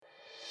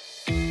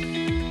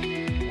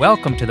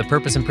Welcome to the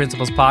Purpose and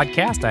Principles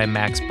Podcast. I'm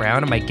Max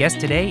Brown, and my guest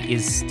today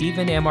is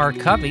Stephen M. R.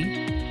 Covey,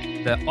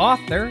 the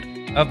author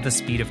of The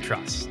Speed of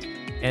Trust.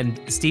 And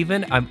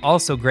Stephen, I'm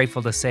also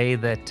grateful to say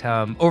that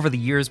over the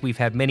years, we've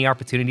had many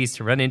opportunities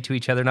to run into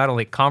each other, not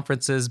only at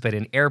conferences, but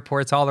in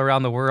airports all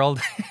around the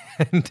world.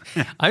 And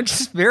I'm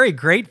just very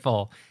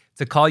grateful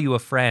to call you a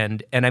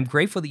friend. And I'm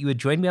grateful that you would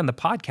join me on the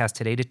podcast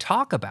today to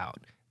talk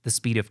about The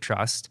Speed of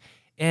Trust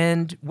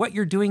and what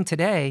you're doing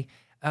today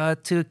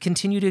to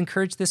continue to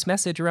encourage this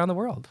message around the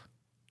world.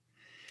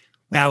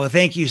 Well,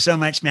 thank you so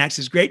much, Max.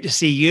 It's great to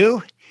see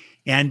you.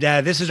 And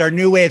this is our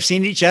new way of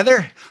seeing each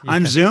other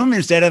on Zoom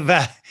instead of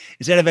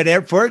at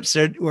airports.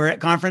 So we're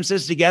at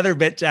conferences together,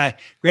 but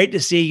great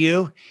to see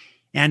you.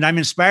 And I'm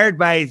inspired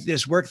by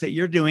this work that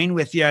you're doing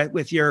with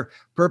your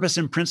Purpose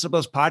and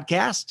Principles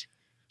podcast.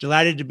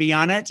 Delighted to be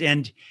on it.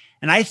 And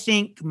I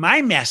think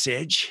my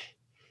message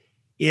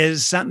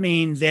is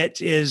something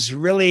that is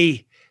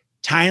really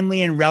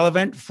timely and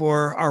relevant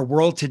for our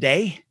world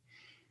today,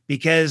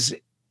 because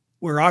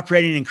we're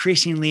operating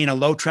increasingly in a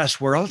low trust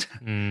world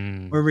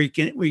where we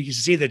can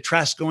see the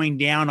trust going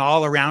down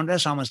all around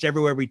us, almost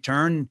everywhere we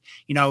turn.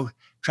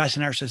 Trust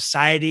in our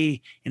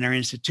society, in our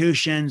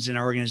institutions, in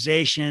our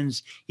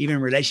organizations, even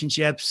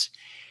relationships,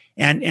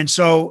 and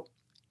so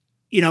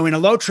in a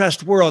low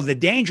trust world, the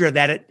danger of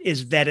that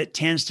is that it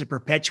tends to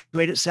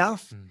perpetuate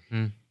itself,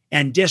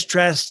 and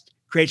distrust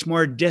creates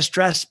more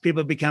distrust.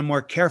 People become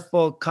more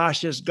careful,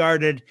 cautious,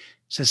 guarded,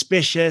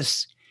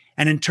 suspicious.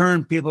 And in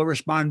turn, people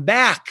respond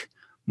back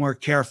more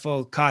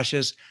careful,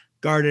 cautious,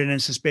 guarded,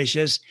 and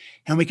suspicious.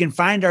 And we can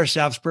find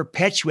ourselves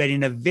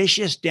perpetuating a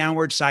vicious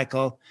downward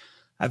cycle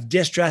of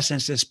distrust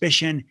and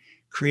suspicion,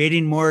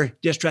 creating more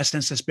distrust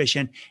and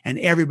suspicion, and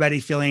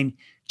everybody feeling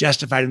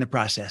justified in the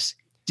process.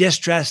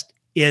 Distrust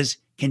is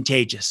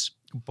contagious.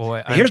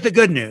 Boy, here's the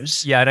good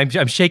news. Yeah, and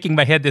I'm shaking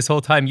my head this whole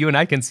time. You and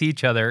I can see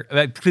each other.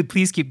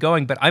 Please keep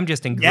going. But I'm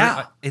just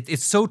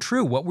it's so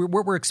true. What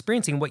we're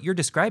experiencing, what you're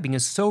describing,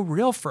 is so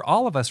real for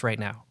all of us right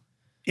now.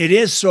 It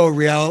is so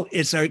real.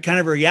 It's a kind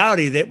of a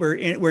reality that we're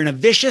in a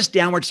vicious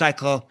downward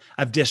cycle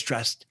of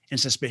distrust and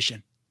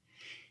suspicion.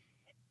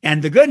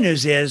 And the good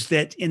news is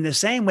that in the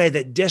same way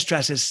that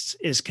distrust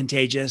is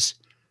contagious,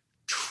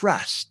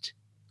 trust,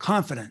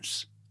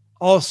 confidence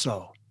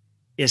also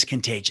is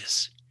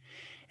contagious.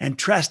 And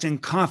trust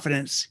and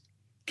confidence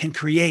can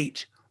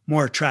create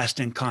more trust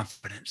and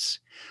confidence.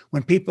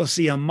 When people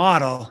see a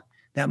model,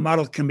 that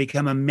model can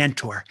become a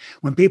mentor.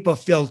 When people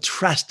feel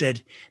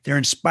trusted, they're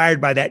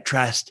inspired by that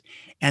trust,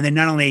 and they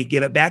not only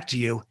give it back to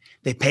you,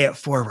 they pay it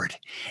forward.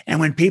 And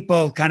when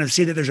people kind of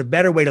see that there's a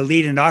better way to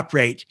lead and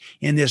operate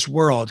in this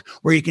world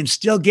where you can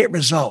still get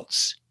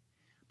results,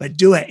 but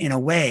do it in a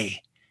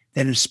way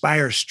that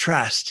inspires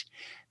trust,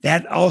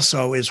 that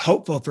also is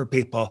hopeful for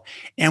people.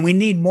 And we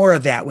need more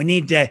of that. We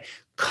need to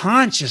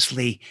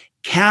consciously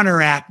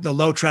counteract the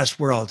low trust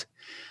world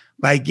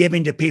by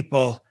giving to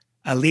people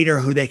a leader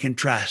who they can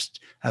trust,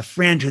 a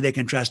friend who they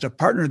can trust, a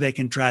partner they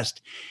can trust,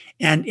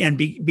 and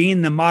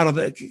being the model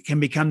that can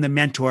become the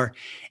mentor,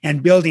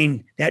 and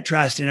building that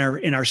trust in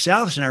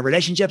ourselves, in our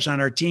relationships,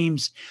 on our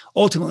teams,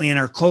 ultimately in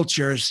our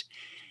cultures,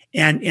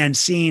 and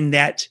seeing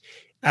that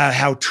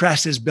how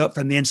trust is built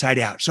from the inside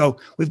out. So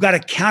we've got to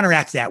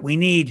counteract that. We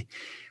need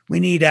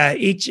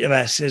each of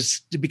us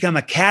is to become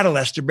a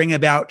catalyst to bring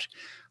about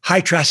high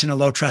trust in a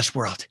low trust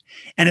world.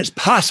 And it's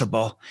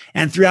possible.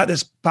 And throughout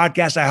this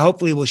podcast, I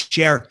hopefully will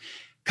share a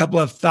couple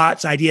of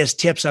thoughts, ideas,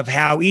 tips of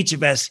how each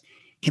of us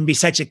can be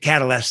such a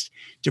catalyst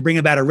to bring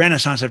about a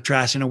renaissance of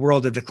trust in a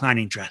world of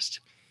declining trust.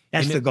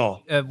 That's the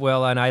goal.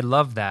 Well, and I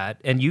love that.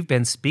 And you've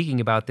been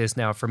speaking about this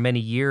now for many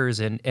years.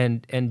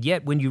 And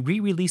yet when you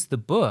re-release the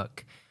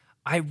book,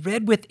 I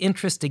read with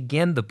interest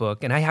again the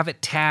book, and I have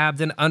it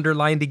tabbed and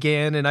underlined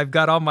again, and I've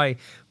got all my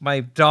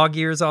dog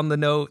ears on the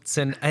notes,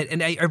 and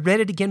I read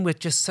it again with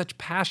just such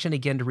passion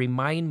again to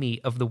remind me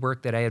of the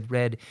work that I had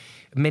read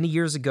many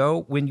years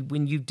ago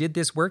when you did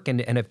this work and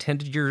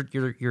attended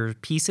your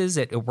pieces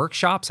at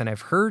workshops, and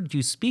I've heard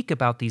you speak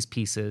about these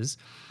pieces.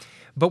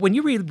 But when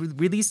you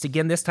released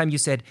again this time, you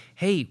said,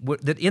 "Hey,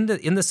 in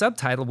the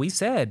subtitle we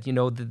said, the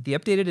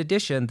updated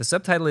edition, the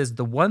subtitle is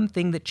The One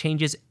Thing That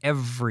Changes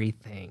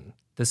Everything."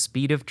 The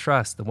speed of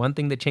trust, the one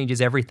thing that changes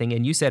everything.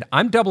 And you said,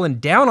 I'm doubling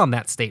down on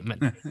that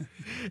statement.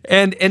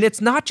 and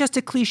it's not just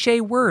a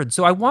cliche word.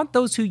 So I want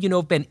those who,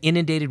 have been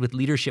inundated with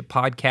leadership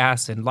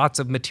podcasts and lots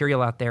of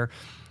material out there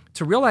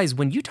to realize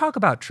when you talk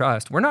about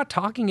trust, we're not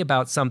talking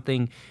about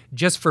something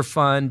just for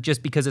fun,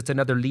 just because it's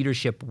another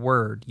leadership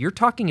word. You're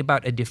talking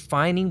about a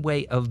defining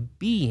way of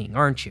being,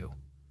 aren't you?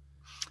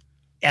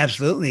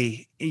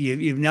 Absolutely.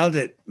 You've nailed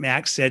it,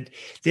 Max. Said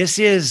this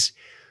is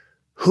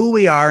who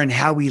we are and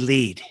how we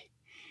lead.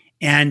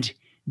 And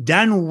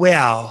done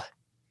well,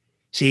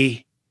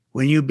 see,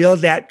 when you build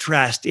that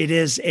trust, it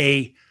is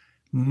a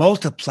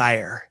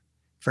multiplier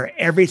for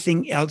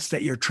everything else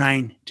that you're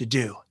trying to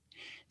do.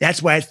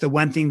 That's why it's the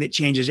one thing that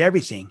changes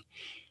everything.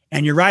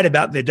 And you're right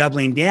about the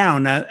doubling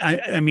down.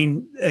 I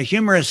mean, a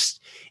humorous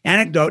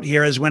anecdote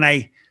here is when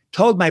I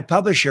told my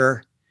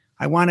publisher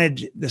I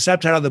wanted the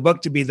subtitle of the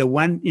book to be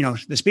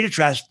The Speed of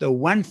Trust, the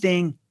one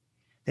thing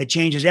that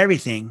changes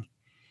everything.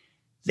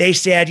 They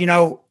said,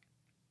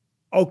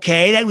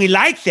 okay, that we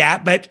like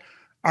that, but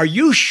are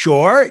you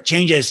sure it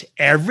changes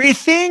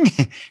everything?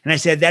 And I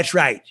said, that's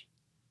right,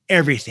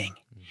 everything.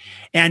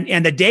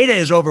 And the data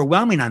is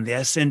overwhelming on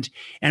this. And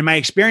my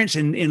experience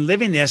in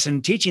living this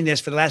and teaching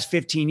this for the last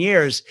 15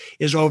 years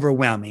is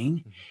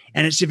overwhelming.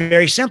 And it's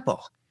very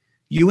simple.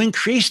 You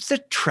increase the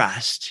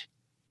trust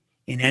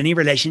in any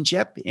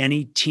relationship,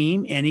 any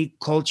team, any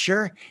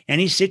culture,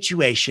 any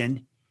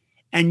situation,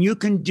 and you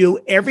can do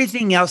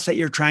everything else that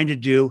you're trying to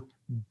do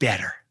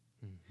better.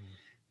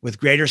 With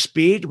greater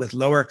speed, with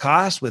lower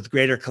cost, with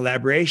greater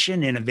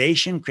collaboration,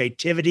 innovation,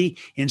 creativity,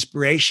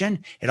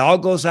 inspiration. It all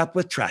goes up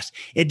with trust.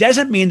 It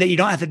doesn't mean that you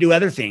don't have to do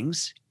other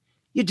things.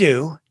 You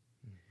do,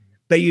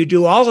 but you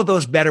do all of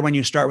those better when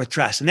you start with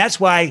trust. And that's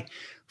why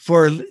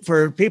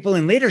for people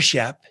in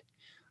leadership,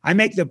 I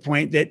make the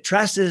point that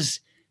trust is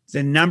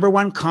the number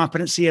one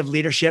competency of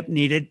leadership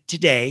needed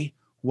today.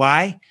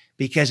 Why?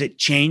 Because it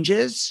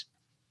changes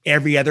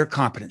every other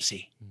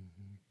competency.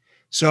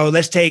 So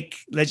let's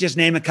just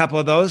name a couple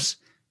of those.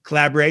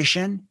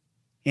 Collaboration,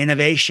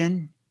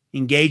 innovation,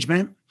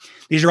 engagement.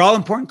 These are all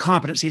important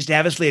competencies to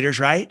have as leaders,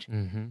 right?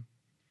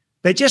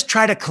 But just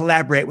try to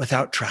collaborate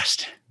without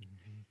trust.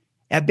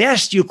 At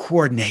best, you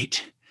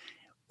coordinate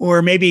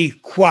or maybe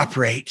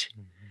cooperate,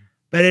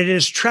 but it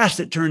is trust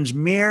that turns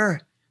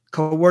mere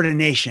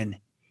coordination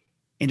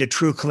into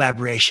true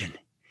collaboration.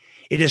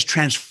 It is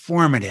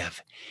transformative.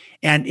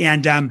 And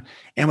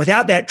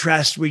without that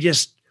trust, we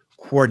just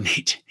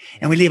coordinate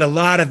and we leave a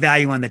lot of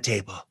value on the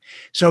table.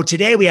 So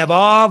today we have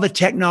all the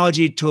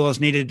technology tools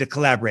needed to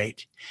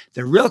collaborate.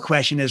 The real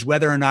question is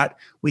whether or not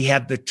we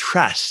have the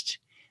trust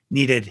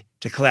needed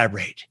to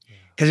collaborate.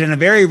 Because in a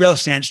very real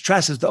sense,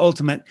 trust is the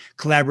ultimate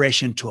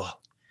collaboration tool.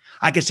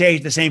 I could say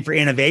the same for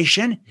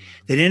innovation,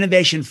 that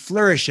innovation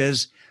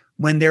flourishes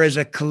when there is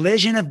a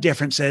collision of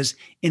differences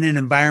in an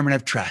environment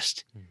of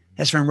trust.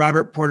 That's from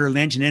Robert Porter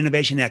Lynch, an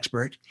innovation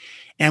expert.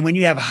 And when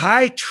you have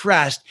high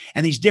trust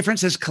and these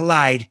differences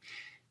collide,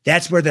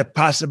 that's where the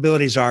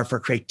possibilities are for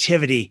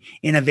creativity,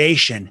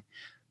 innovation.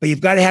 But you've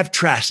got to have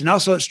trust. And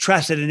also it's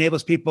trust that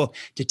enables people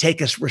to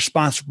take a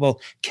responsible,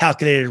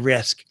 calculated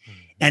risk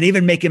and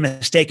even make a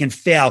mistake and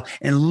fail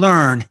and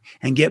learn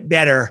and get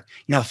better.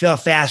 Fail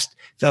fast,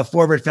 fail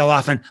forward, fail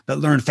often, but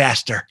learn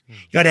faster. You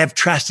got to have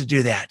trust to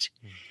do that.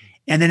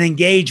 And then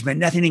engagement.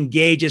 Nothing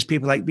engages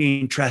people like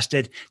being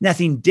trusted.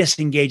 Nothing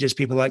disengages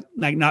people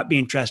like not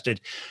being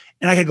trusted.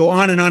 And I could go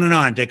on and on and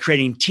on to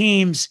creating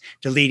teams,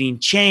 to leading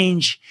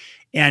change,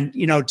 and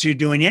to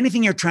doing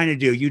anything you're trying to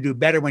do. You do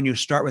better when you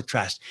start with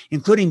trust,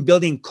 including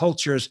building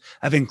cultures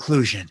of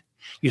inclusion.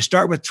 You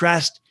start with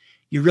trust,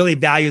 you really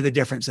value the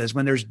differences.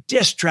 When there's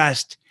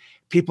distrust,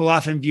 people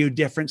often view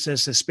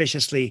differences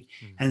suspiciously,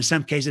 and in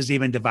some cases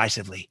even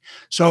divisively.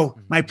 So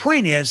my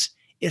point is,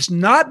 it's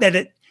not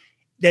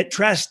that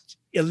trust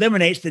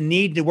eliminates the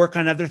need to work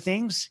on other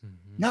things.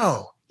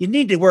 No, you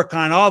need to work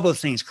on all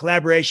those things: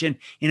 collaboration,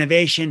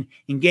 innovation,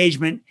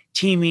 engagement,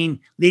 teaming,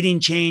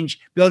 leading change,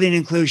 building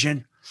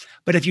inclusion.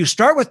 But if you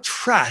start with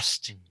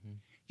trust,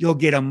 you'll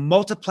get a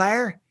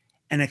multiplier,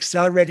 an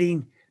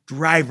accelerating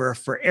driver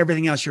for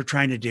everything else you're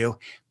trying to do.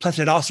 Plus,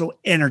 it also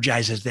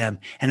energizes them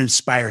and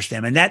inspires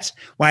them. And that's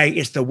why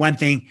it's the one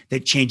thing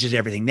that changes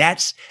everything.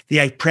 That's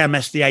the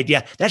premise, the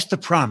idea. That's the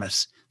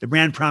promise, the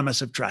brand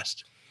promise of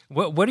trust.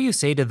 What do you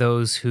say to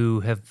those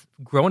who have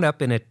grown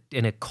up in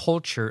a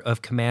culture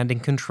of command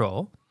and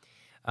control,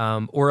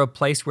 or a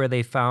place where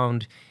they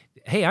found,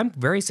 hey, I'm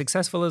very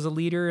successful as a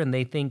leader, and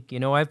they think,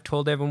 I've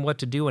told everyone what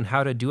to do and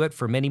how to do it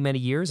for many, many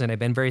years, and I've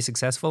been very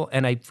successful,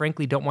 and I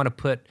frankly don't want to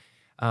put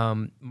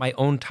my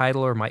own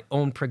title or my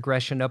own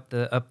progression up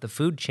the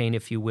food chain,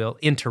 if you will,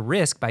 into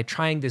risk by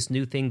trying this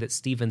new thing that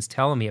Stephen's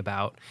telling me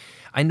about.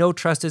 I know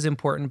trust is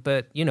important,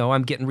 but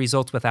I'm getting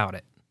results without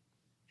it.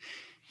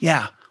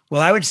 Yeah.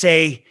 Well, I would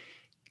say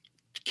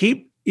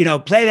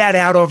play that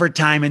out over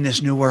time in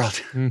this new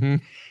world.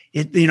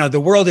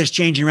 The world is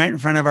changing right in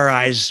front of our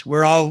eyes.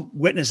 We're all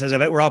witnesses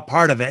of it. We're all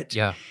part of it.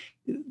 Yeah.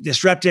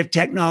 Disruptive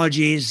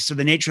technologies. So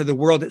the nature of the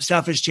world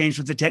itself has changed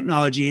with the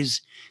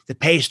technologies, the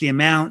pace, the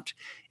amount.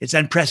 It's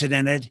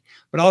unprecedented.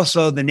 But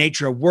also the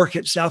nature of work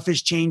itself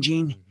is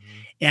changing.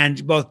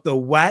 And both the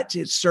what,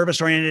 it's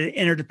service-oriented,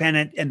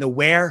 interdependent, and the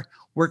where,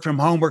 work from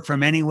home, work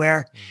from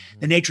anywhere.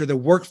 The nature of the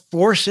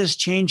workforce is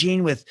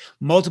changing with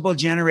multiple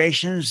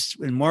generations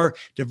and more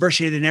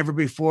diversity than ever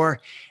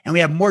before. And we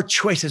have more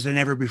choices than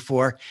ever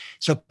before.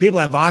 So people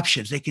have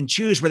options. They can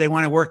choose where they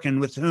want to work and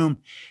with whom,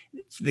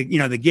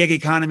 the gig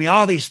economy,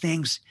 all these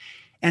things.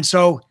 And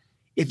so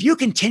if you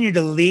continue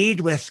to lead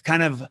with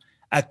kind of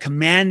a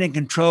command and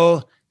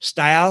control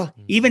style,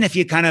 even if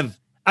you kind of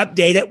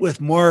update it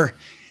with more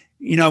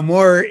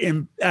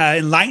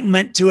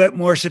enlightenment to it,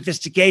 more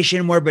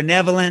sophistication, more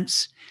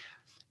benevolence,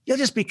 you'll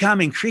just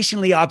become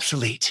increasingly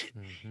obsolete.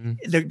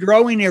 The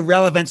growing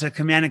irrelevance of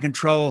command and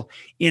control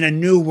in a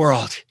new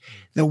world.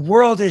 The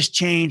world has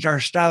changed. Our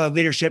style of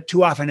leadership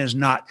too often is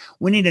not.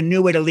 We need a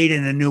new way to lead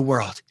in a new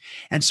world.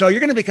 And so you're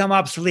going to become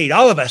obsolete.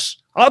 All of us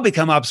all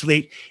become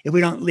obsolete if we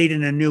don't lead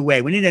in a new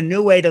way. We need a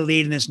new way to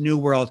lead in this new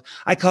world.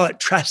 I call it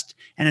trust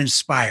and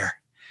inspire.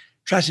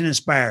 Trust and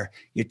inspire.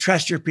 You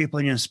trust your people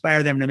and you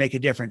inspire them to make a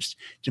difference,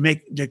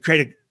 to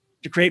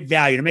create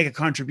value, to make a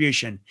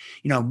contribution,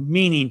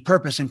 meaning,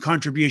 purpose, and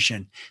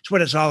contribution. It's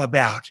what it's all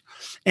about.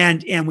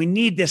 And we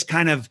need this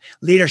kind of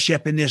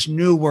leadership in this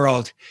new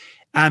world.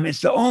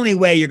 It's the only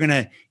way you're going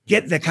to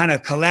get the kind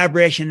of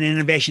collaboration and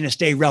innovation to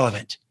stay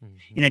relevant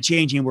in a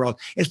changing world.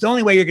 It's the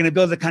only way you're going to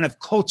build the kind of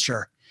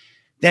culture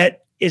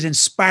that is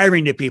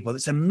inspiring to people.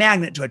 It's a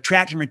magnet to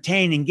attract and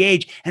retain,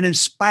 engage, and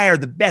inspire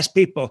the best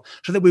people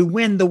so that we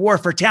win the war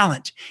for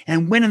talent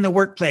and win in the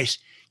workplace.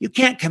 You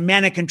can't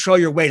command and control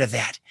your way to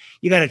that.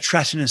 You got to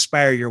trust and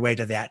inspire your way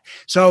to that.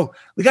 So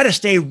we got to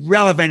stay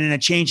relevant in a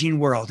changing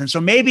world. And so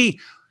maybe,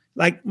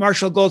 like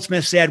Marshall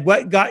Goldsmith said,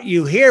 what got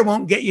you here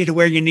won't get you to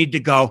where you need to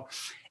go.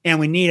 And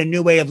we need a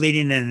new way of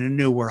leading in a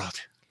new world.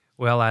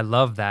 Well, I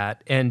love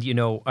that. And,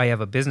 I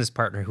have a business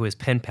partner who is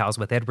pen pals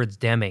with Edwards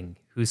Deming,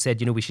 who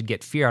said, we should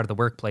get fear out of the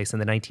workplace in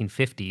the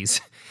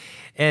 1950s.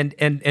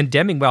 And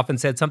Deming often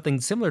said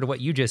something similar to what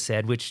you just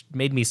said, which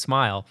made me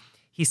smile.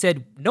 He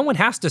said, no one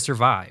has to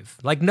survive.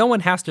 Like, no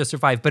one has to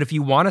survive. But if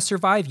you want to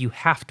survive, you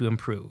have to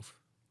improve.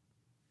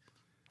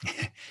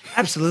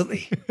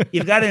 Absolutely.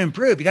 You've got to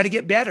improve. You got to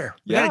get better.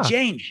 You got to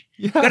change.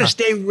 Yeah. You got to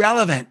stay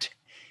relevant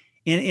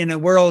in a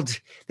world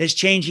that's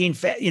changing.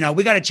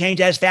 We got to change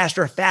as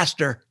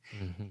faster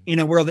in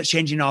a world that's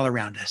changing all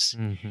around us.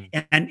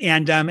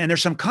 And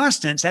there's some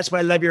constants. That's why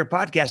I love your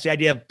podcast, the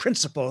idea of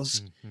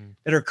principles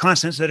that are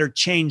constants that are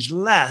changed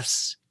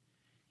less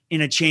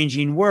in a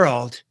changing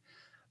world.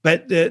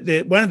 But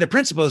the one of the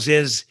principles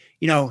is,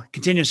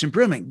 continuous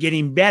improvement,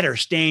 getting better,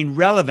 staying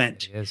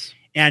relevant. Yes.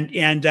 And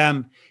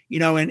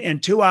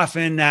too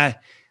often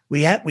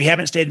we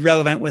haven't stayed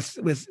relevant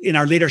with in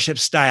our leadership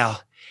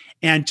style,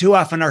 and too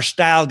often our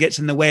style gets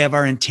in the way of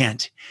our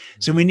intent.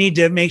 So we need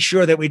to make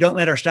sure that we don't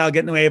let our style get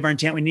in the way of our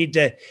intent. We need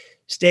to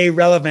stay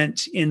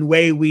relevant in the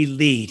way we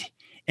lead,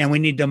 and we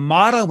need to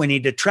model, we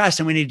need to trust,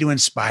 and we need to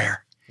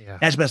inspire. Yeah.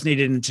 That's what's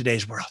needed in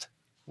today's world.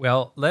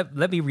 Well,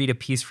 let me read a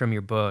piece from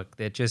your book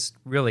that just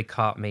really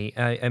caught me.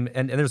 And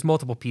there's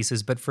multiple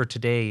pieces, but for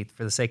today,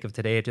 for the sake of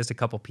today, just a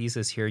couple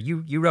pieces here.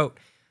 You wrote,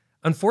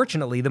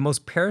 unfortunately, the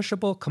most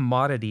perishable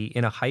commodity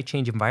in a high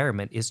change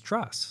environment is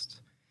trust.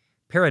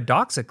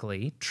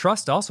 Paradoxically,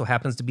 trust also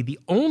happens to be the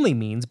only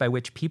means by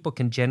which people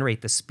can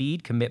generate the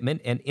speed,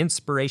 commitment, and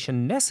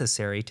inspiration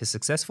necessary to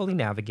successfully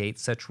navigate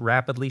such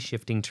rapidly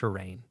shifting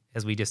terrain,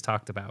 as we just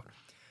talked about.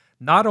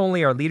 Not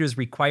only are leaders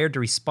required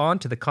to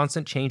respond to the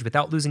constant change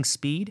without losing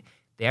speed,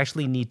 they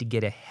actually need to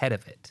get ahead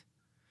of it.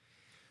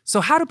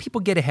 So how do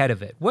people get ahead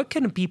of it? What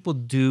can people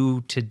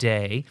do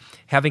today,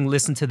 having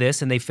listened to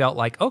this and they felt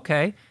like,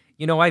 okay,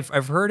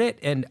 I've heard it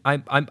and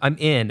I'm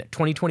in.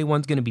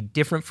 2021 is going to be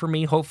different for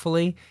me,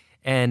 hopefully,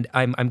 and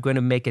I'm going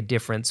to make a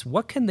difference.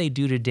 What can they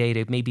do today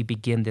to maybe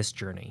begin this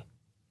journey?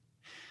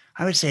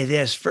 I would say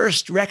this.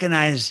 First,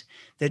 recognize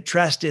that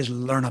trust is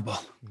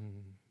learnable.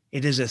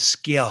 It is a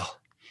skill.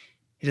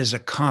 It is a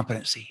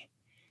competency.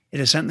 It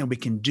is something that we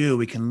can do,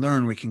 we can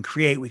learn, we can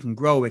create, we can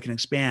grow, we can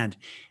expand.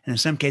 And in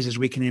some cases,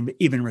 we can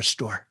even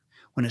restore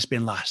when it's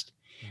been lost.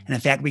 And in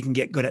fact, we can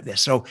get good at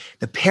this. So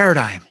the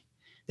paradigm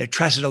that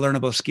trust is a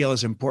learnable skill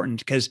is important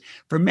because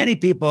for many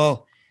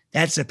people,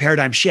 that's a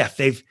paradigm shift.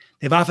 They've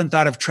often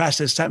thought of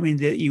trust as something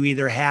that you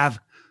either have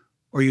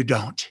or you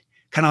don't.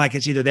 Kind of like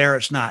it's either there or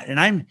it's not. And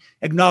I'm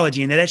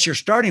acknowledging that that's your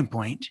starting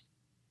point.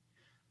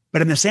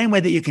 But in the same way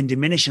that you can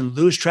diminish and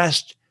lose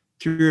trust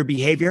through your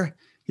behavior,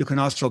 you can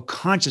also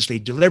consciously,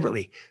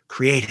 deliberately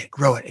create it,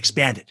 grow it,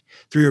 expand it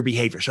through your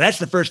behavior. So that's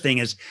the first thing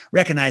is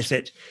recognize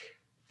that,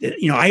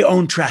 I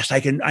own trust.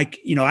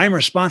 I'm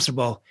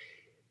responsible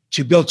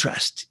to build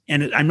trust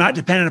and I'm not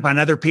dependent upon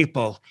other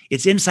people.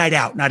 It's inside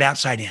out, not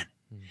outside in.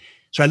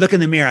 So I look in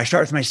the mirror, I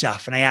start with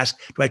myself and I ask,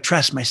 do I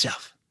trust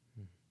myself?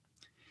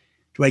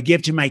 Do I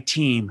give to my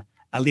team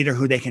a leader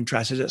who they can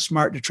trust? Is it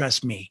smart to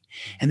trust me?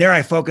 And there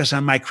I focus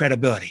on my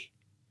credibility,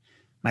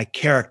 my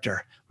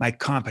character, my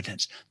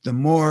competence. The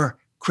more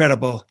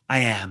credible I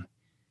am,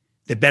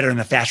 the better and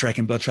the faster I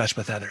can build trust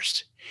with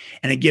others.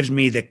 And it gives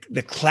me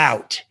the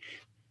clout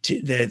to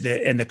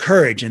the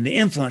courage and the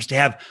influence to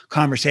have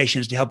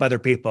conversations to help other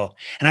people.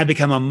 And I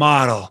become a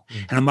model,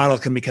 and a model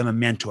can become a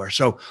mentor.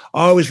 So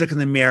always look in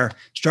the mirror,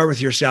 start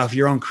with yourself,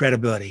 your own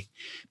credibility.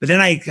 But then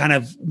I kind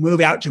of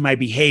move out to my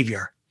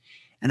behavior.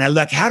 And I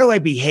look, how do I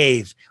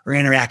behave or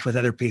interact with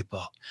other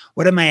people?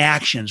 What are my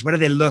actions? What do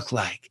they look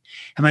like?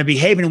 Am I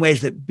behaving in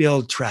ways that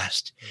build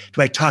trust?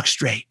 Do I talk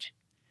straight?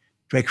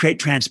 Do I create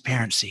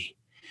transparency?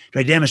 Do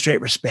I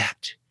demonstrate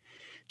respect?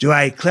 Do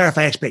I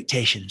clarify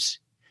expectations?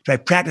 Do I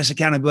practice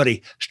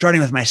accountability, starting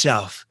with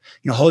myself,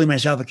 holding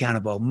myself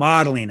accountable,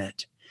 modeling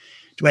it?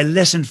 Do I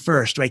listen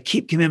first? Do I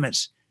keep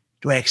commitments?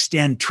 Do I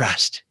extend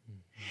trust?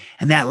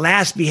 And that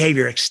last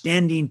behavior,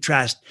 extending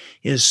trust,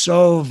 is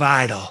so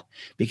vital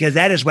because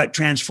that is what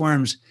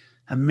transforms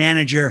a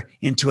manager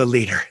into a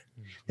leader.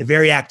 the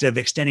very act of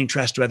extending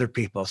trust to other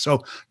people.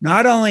 So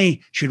not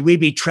only should we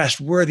be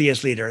trustworthy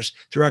as leaders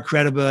through our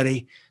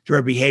credibility, through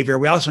our behavior,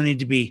 we also need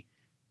to be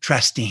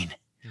trusting.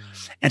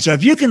 And so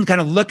if you can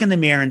kind of look in the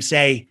mirror and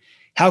say,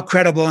 how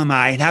credible am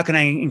I? And how can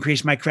I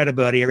increase my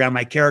credibility around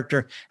my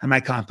character and my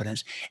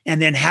competence?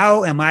 And then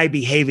how am I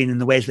behaving in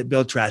the ways that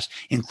build trust,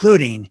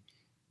 including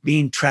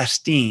being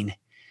trusting?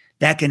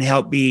 That can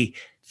help be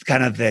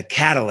kind of the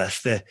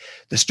catalyst, the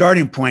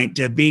starting point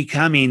to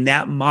becoming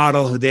that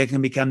model who they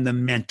can become the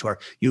mentor.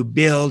 You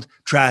build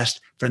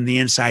trust from the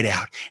inside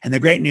out. And the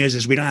great news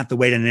is we don't have to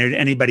wait on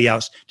anybody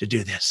else to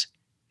do this.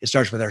 It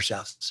starts with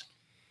ourselves.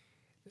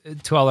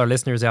 To all our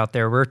listeners out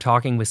there, we're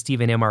talking with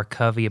Stephen M. R.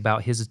 Covey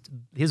about his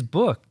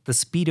book, The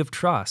Speed of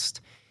Trust,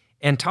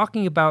 and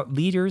talking about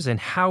leaders and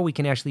how we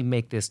can actually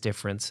make this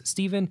difference.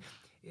 Stephen,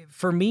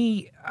 for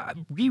me,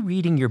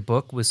 rereading your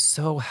book was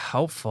so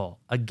helpful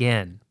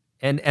again.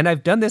 And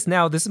I've done this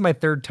now. This is my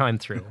third time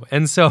through.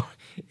 And so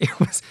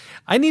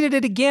I needed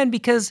it again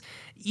because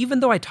even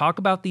though I talk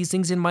about these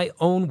things in my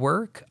own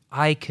work,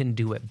 I can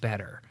do it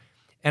better.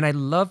 And I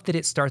love that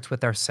it starts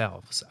with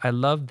ourselves. I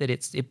love that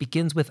it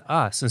begins with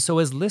us. And so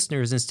as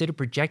listeners, instead of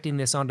projecting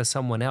this onto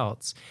someone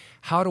else,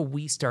 how do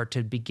we start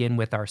to begin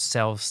with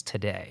ourselves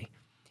today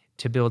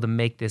to be able to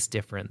make this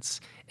difference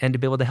and to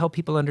be able to help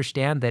people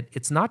understand that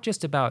it's not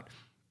just about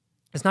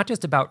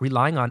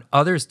relying on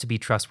others to be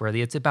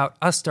trustworthy. It's about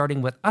us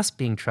starting with us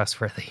being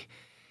trustworthy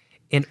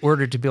in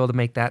order to be able to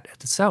make that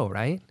so,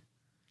 right?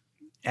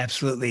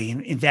 Absolutely.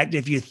 In fact,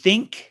 if you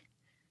think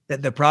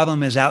that the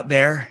problem is out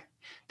there,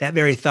 that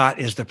very thought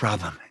is the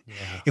problem.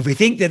 Yeah. If we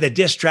think that the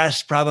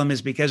distrust problem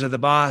is because of the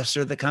boss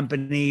or the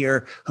company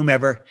or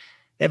whomever,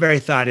 that very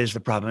thought is the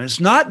problem. It's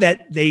not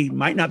that they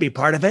might not be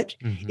part of it.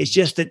 Mm-hmm. It's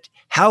just that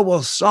how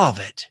we'll solve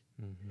it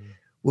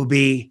will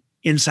be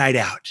inside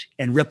out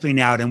and rippling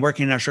out and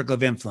working in our circle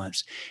of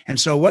influence. And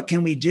so what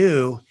can we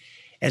do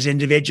as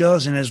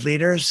individuals and as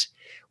leaders?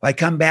 Well, I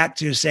come back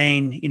to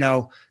saying,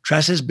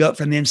 trust is built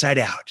from the inside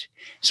out.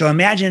 So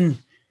imagine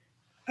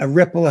a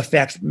ripple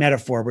effect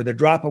metaphor where the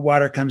drop of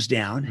water comes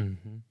down,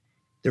 mm-hmm.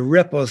 the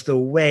ripples, the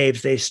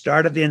waves, they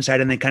start at the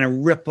inside and they kind of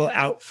ripple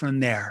out from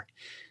there.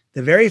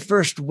 The very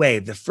first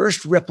wave, the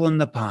first ripple in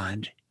the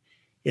pond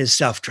is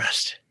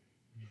self-trust.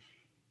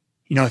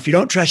 If you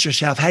don't trust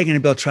yourself, how are you going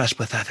to build trust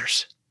with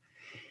others?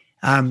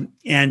 And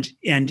how are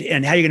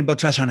you going to build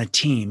trust on a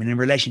team and in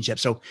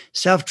relationships? So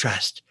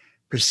self-trust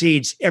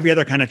precedes every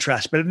other kind of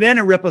trust, but then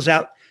it ripples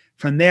out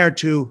from there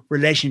to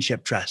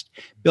relationship trust,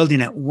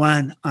 building it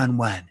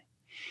one-on-one.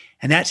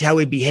 And that's how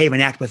we behave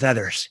and act with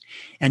others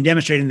and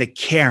demonstrating the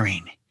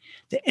caring,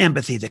 the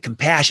empathy, the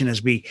compassion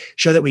as we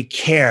show that we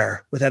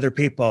care with other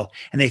people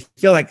and they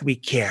feel like we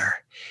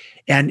care.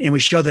 And we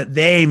show that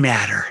they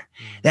matter.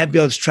 That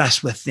builds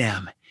trust with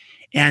them.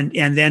 And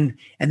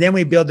then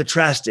we build the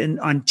trust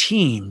on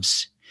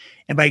teams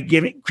and by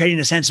creating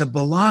a sense of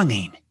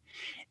belonging.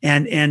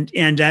 And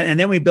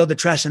then we build the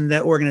trust in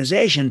the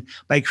organization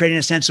by creating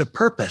a sense of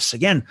purpose.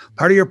 Again,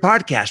 part of your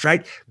podcast,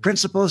 right?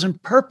 Principles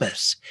and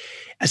purpose,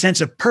 a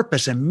sense of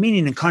purpose and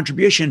meaning and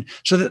contribution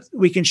so that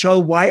we can show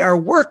why our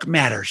work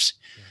matters.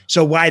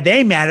 So why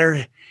they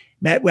matters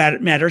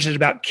is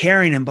about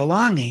caring and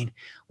belonging.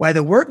 Why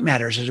the work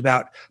matters is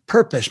about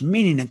purpose,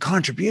 meaning, and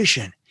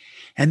contribution.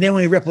 And then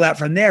we ripple out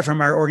from there,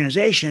 from our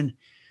organization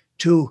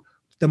to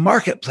the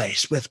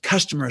marketplace with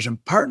customers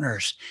and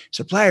partners,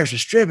 suppliers,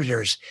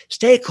 distributors,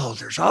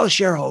 stakeholders, all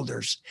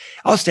shareholders,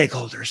 all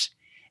stakeholders.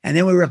 And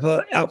then we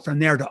ripple out from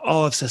there to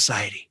all of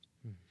society.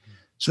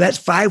 So that's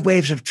 5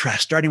 waves of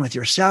trust, starting with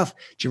yourself,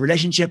 to your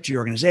relationship, to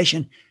your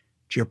organization,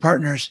 to your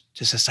partners,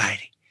 to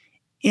society,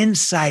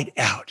 inside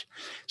out.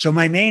 So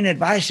my main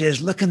advice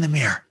is look in the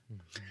mirror,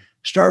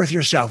 start with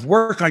yourself,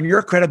 work on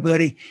your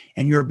credibility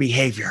and your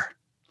behavior.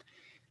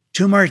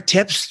 2 more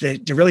tips to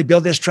really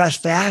build this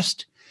trust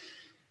fast.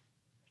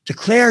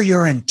 Declare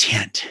your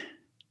intent.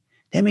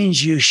 That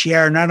means you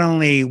share not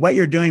only what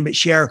you're doing, but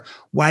share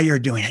why you're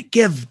doing it.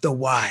 Give the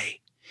why.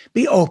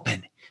 Be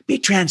open. Be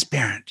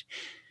transparent.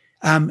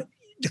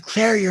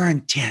 Declare your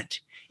intent.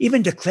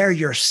 Even declare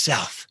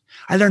yourself.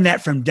 I learned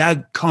that from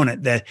Doug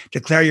Conant, the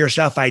declare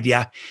yourself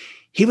idea.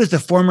 He was the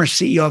former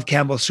CEO of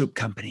Campbell's Soup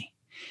Company.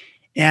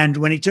 And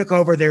when he took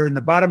over, they were in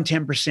the bottom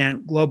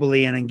 10%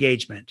 globally in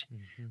engagement.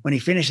 Mm-hmm. When he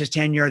finished his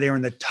tenure, they were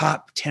in the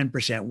top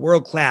 10%,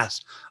 world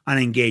class on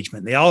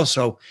engagement. They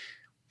also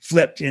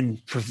flipped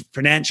in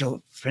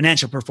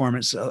financial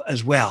performance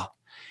as well.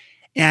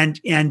 And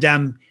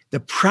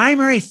the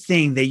primary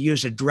thing they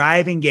used to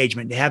drive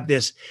engagement, to have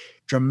this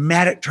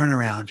dramatic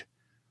turnaround,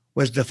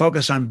 was the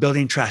focus on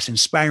building trust,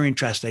 inspiring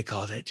trust, they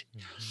called it.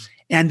 Mm-hmm.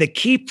 And the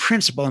key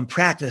principle and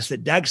practice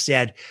that Doug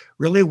said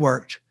really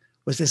worked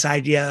was this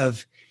idea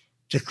of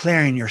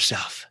declaring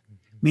yourself,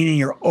 meaning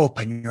you're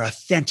open, you're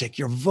authentic,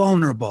 you're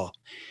vulnerable.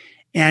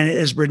 And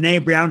as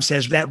Brené Brown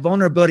says, that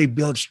vulnerability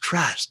builds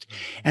trust.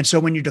 And so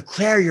when you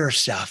declare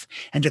yourself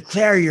and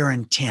declare your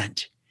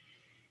intent,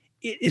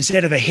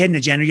 instead of a hidden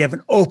agenda, you have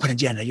an open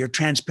agenda, you're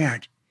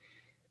transparent.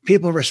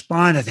 People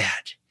respond to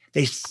that.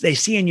 They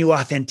see in you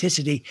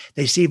authenticity.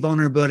 They see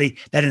vulnerability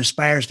that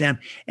inspires them,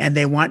 and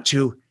they want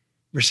to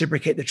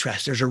reciprocate the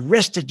trust. There's a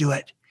risk to do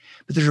it,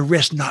 but there's a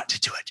risk not to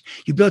do it.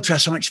 You build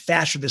trust so much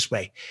faster this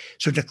way.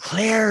 So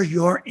declare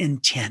your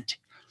intent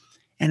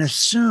and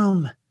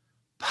assume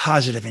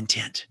positive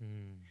intent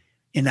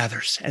in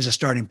others as a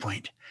starting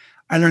point.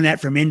 I learned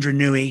that from Indra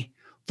Nooyi,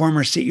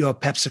 former CEO of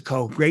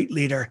PepsiCo, great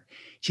leader.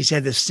 She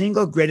said the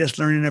single greatest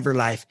learning of her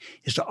life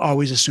is to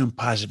always assume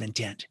positive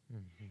intent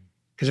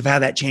because of how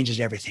that changes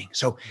everything.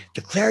 So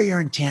declare your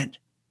intent,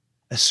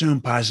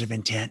 assume positive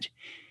intent.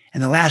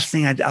 And the last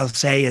thing I'll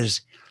say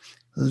is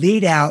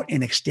lead out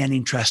in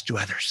extending trust to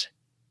others.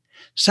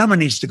 Someone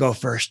needs to go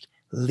first.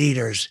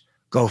 Leaders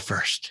go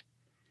first.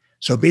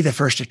 So be the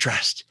first to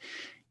trust.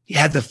 You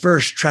have the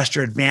first trust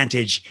or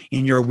advantage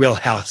in your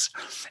wheelhouse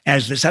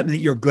as something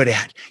that you're good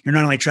at. You're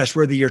not only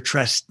trustworthy, you're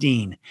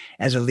trusting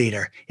as a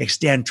leader.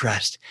 Extend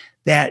trust.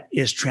 That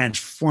is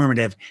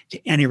transformative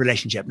to any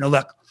relationship. Now,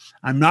 look,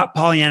 I'm not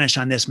Pollyannish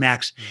on this,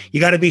 Max. You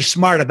got to be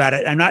smart about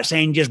it. I'm not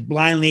saying just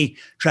blindly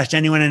trust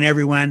anyone and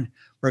everyone,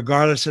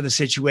 regardless of the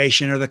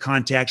situation or the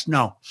context.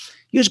 No,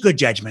 use good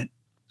judgment.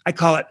 I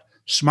call it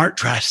smart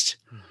trust.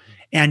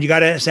 And you got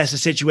to assess the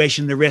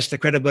situation, the risk, the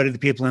credibility of the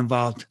people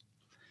involved.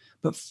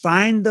 But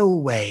find the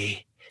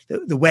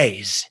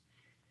ways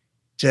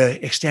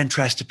to extend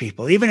trust to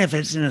people, even if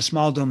it's in a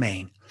small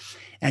domain.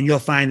 And you'll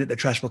find that the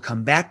trust will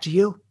come back to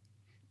you.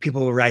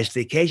 People will rise to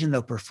the occasion.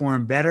 They'll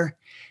perform better.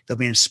 They'll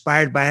be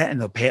inspired by it,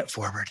 and they'll pay it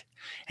forward.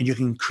 And you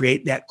can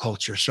create that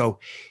culture. So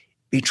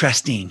be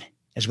trusting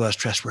as well as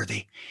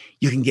trustworthy.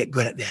 You can get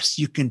good at this.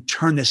 You can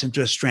turn this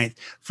into a strength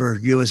for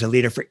you as a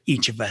leader, for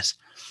each of us.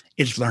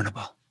 It's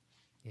learnable.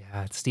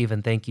 Yeah,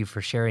 Stephen, thank you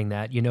for sharing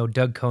that. You know,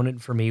 Doug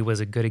Conant for me was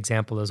a good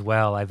example as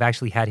well. I've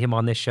actually had him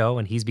on this show,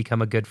 and he's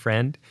become a good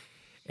friend.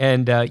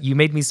 And you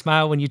made me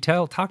smile when you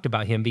talked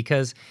about him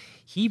because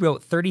he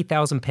wrote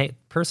 30,000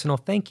 personal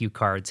thank you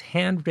cards,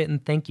 handwritten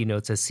thank you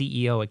notes as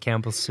CEO at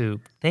Campbell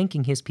Soup,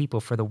 thanking his people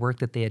for the work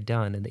that they had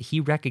done and that he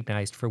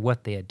recognized for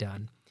what they had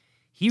done.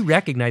 He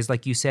recognized,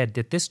 like you said,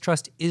 that this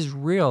trust is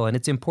real and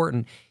it's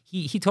important.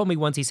 He told me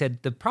once, he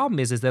said, the problem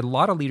is that a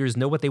lot of leaders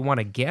know what they want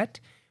to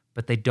get,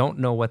 but they don't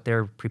know what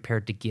they're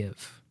prepared to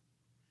give.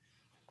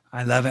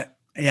 I love it.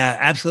 Yeah,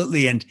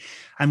 absolutely. And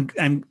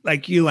I'm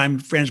like you, I'm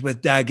friends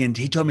with Doug, and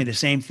he told me the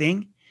same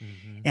thing.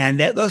 And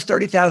that those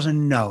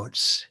 30,000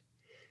 notes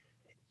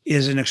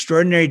is an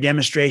extraordinary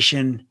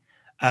demonstration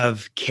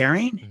of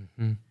caring,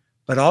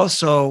 but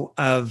also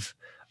of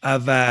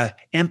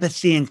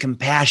empathy and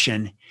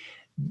compassion,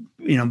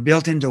 you know,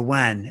 built into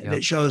one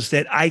that shows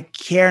that I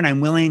care and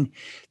I'm willing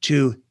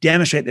to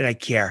demonstrate that I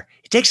care.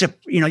 It takes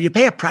you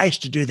pay a price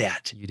to do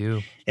that. You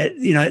do.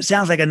 It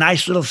sounds like a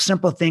nice little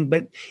simple thing,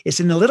 but it's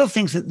in the little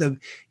things that the,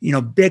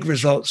 big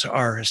results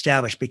are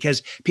established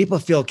because people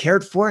feel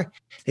cared for,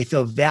 they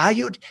feel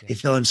valued, they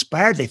feel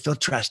inspired, they feel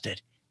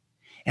trusted,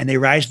 and they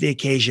rise to the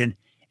occasion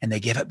and they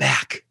give it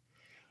back.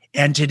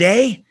 And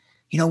today,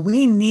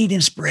 we need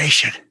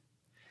inspiration.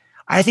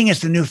 I think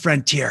it's the new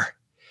frontier.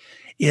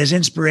 Is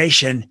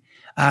inspiration.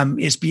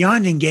 It's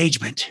beyond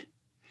engagement,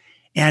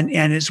 and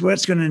it's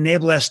what's going to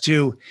enable us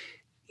to,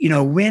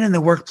 win in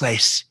the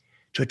workplace,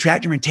 to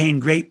attract and retain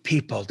great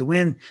people, to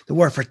win the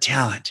war for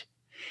talent,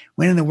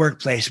 win in the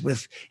workplace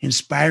with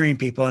inspiring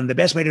people. And the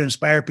best way to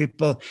inspire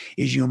people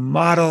is you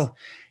model,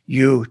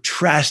 you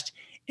trust,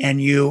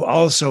 and you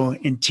also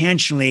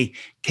intentionally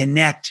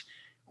connect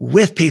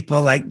with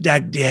people like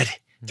Doug did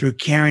through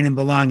caring and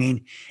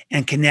belonging,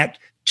 and connect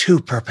to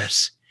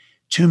purpose,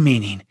 to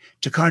meaning,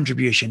 to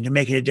contribution, to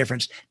making a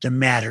difference, to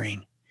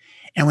mattering.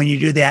 And when you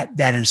do that,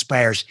 that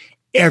inspires.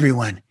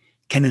 Everyone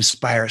can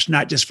inspire us,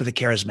 not just for the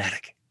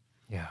charismatic.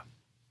 Yeah.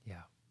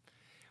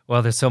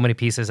 Well, there's so many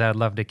pieces I'd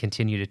love to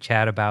continue to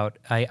chat about.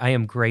 I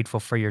am grateful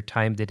for your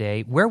time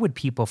today. Where would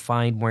people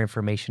find more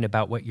information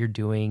about what you're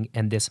doing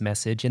and this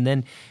message? And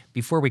then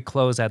before we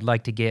close, I'd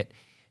like to get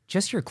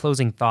just your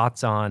closing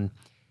thoughts on,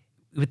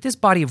 with this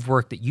body of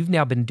work that you've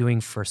now been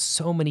doing for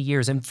so many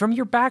years, and from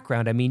your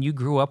background, I mean, you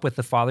grew up with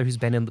a father who's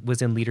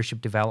was in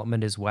leadership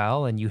development as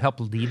well, and you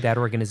helped lead that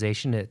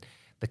organization at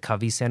the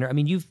Covey Center. I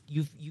mean, you've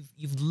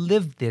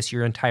lived this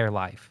your entire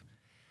life.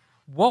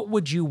 What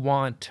would you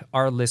want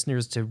our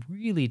listeners to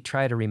really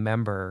try to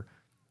remember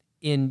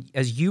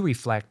as you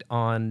reflect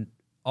on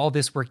all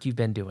this work you've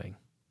been doing?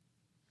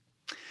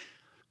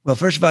 Well,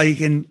 first of all, you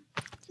can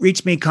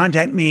reach me,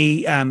 contact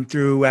me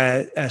through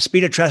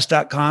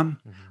speedoftrust.com,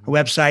 our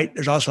website.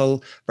 There's also a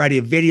variety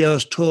of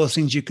videos, tools,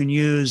 things you can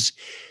use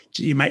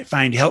you might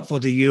find helpful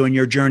to you in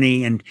your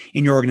journey and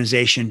in your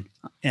organization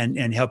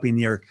and helping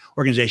your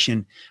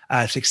organization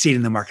succeed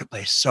in the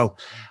marketplace. So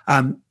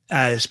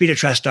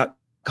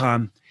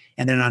speedoftrust.com,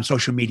 and then on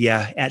social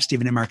media at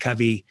Stephen M. R.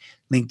 Covey,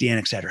 LinkedIn,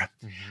 et cetera.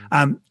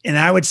 And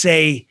I would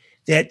say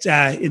that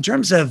in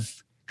terms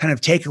of kind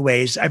of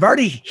takeaways, I've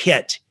already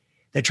hit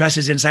that trust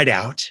is inside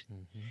out.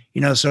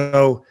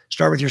 So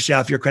start with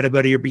yourself, your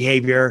credibility, your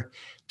behavior,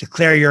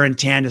 declare your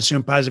intent,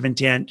 assume positive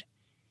intent,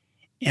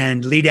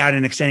 and lead out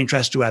in extending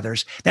trust to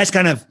others. That's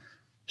kind of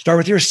start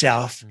with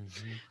yourself.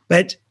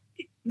 But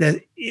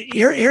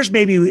here's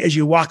maybe as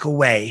you walk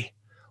away,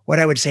 what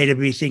I would say to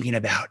be thinking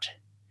about.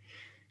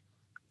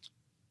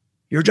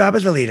 Your job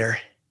as a leader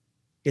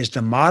is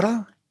to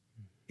model,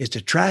 is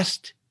to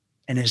trust,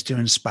 and is to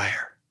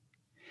inspire.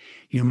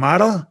 You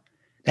model,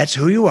 that's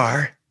who you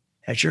are.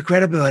 That's your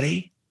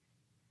credibility,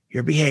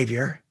 your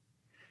behavior.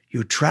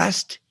 You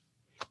trust.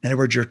 In other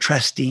words, you're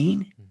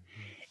trusting,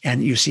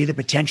 and you see the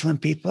potential in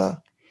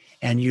people,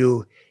 and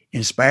you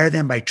inspire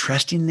them by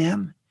trusting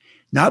them,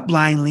 not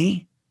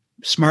blindly,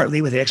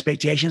 smartly, with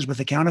expectations, with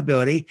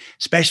accountability,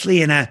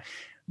 especially in a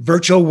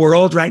virtual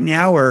world right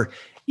now where,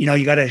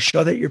 you got to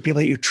show that you're people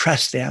that you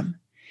trust them.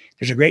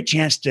 There's a great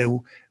chance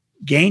to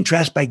gain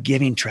trust by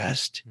giving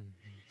trust.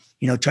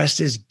 Trust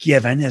is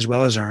given as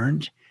well as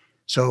earned.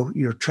 So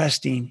you're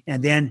trusting,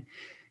 and then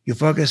you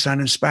focus on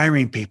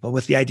inspiring people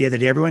with the idea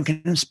that everyone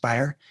can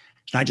inspire.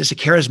 It's not just a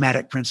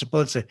charismatic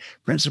principle. It's a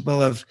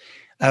principle of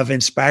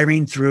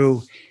inspiring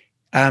through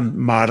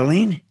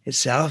modeling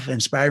itself,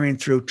 inspiring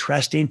through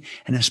trusting,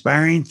 and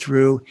inspiring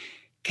through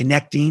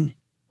connecting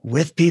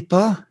with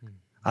people,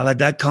 a la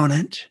Doug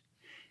Conant,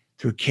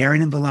 through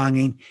caring and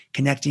belonging,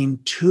 connecting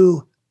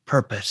to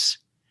purpose,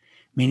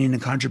 meaning the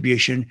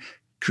contribution,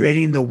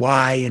 creating the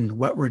why and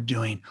what we're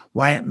doing,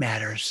 why it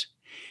matters.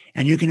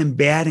 And you can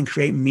embed and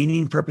create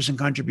meaning, purpose, and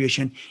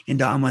contribution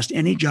into almost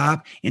any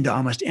job, into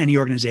almost any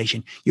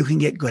organization. You can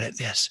get good at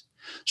this.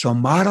 So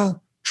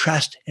model,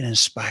 trust, and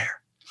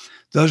inspire.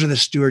 Those are the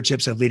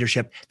stewardships of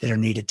leadership that are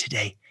needed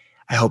today.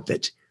 I hope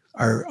that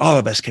all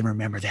of us can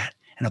remember that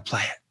and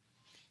apply it.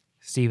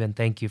 Stephen,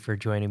 thank you for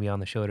joining me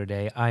on the show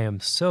today. I am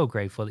so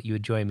grateful that you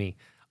would join me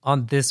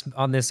on this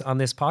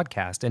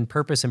podcast. And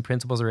purpose and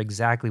principles are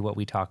exactly what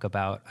we talk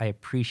about. I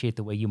appreciate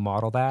the way you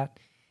model that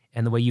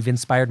and the way you've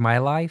inspired my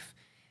life.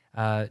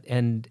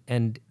 And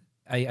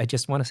I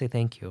just want to say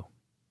thank you.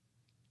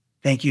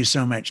 Thank you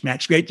so much,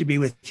 Max. Great to be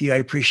with you. I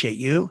appreciate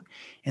you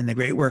and the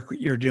great work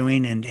you're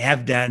doing and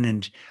have done,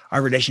 and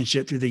our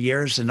relationship through the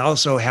years, and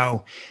also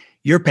how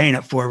you're paying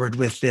it forward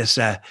with this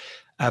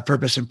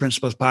Purpose and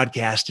Principles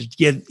podcast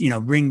to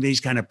bring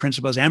these kind of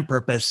principles and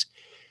purpose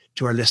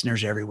to our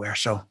listeners everywhere.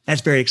 So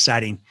that's very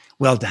exciting.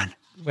 Well done.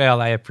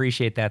 Well, I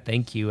appreciate that.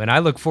 Thank you. And I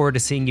look forward to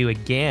seeing you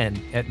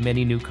again at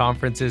many new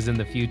conferences in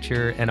the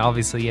future, and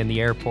obviously in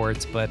the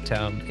airports. But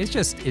it's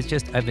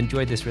just, I've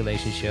enjoyed this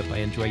relationship. I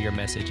enjoy your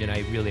message, and I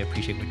really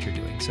appreciate what you're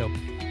doing. So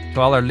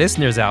to all our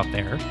listeners out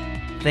there,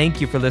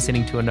 thank you for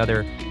listening to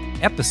another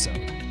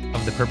episode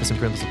of the Purpose and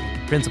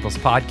Principles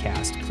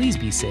podcast. Please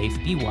be safe,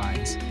 be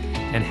wise,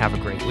 and have a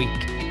great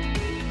week.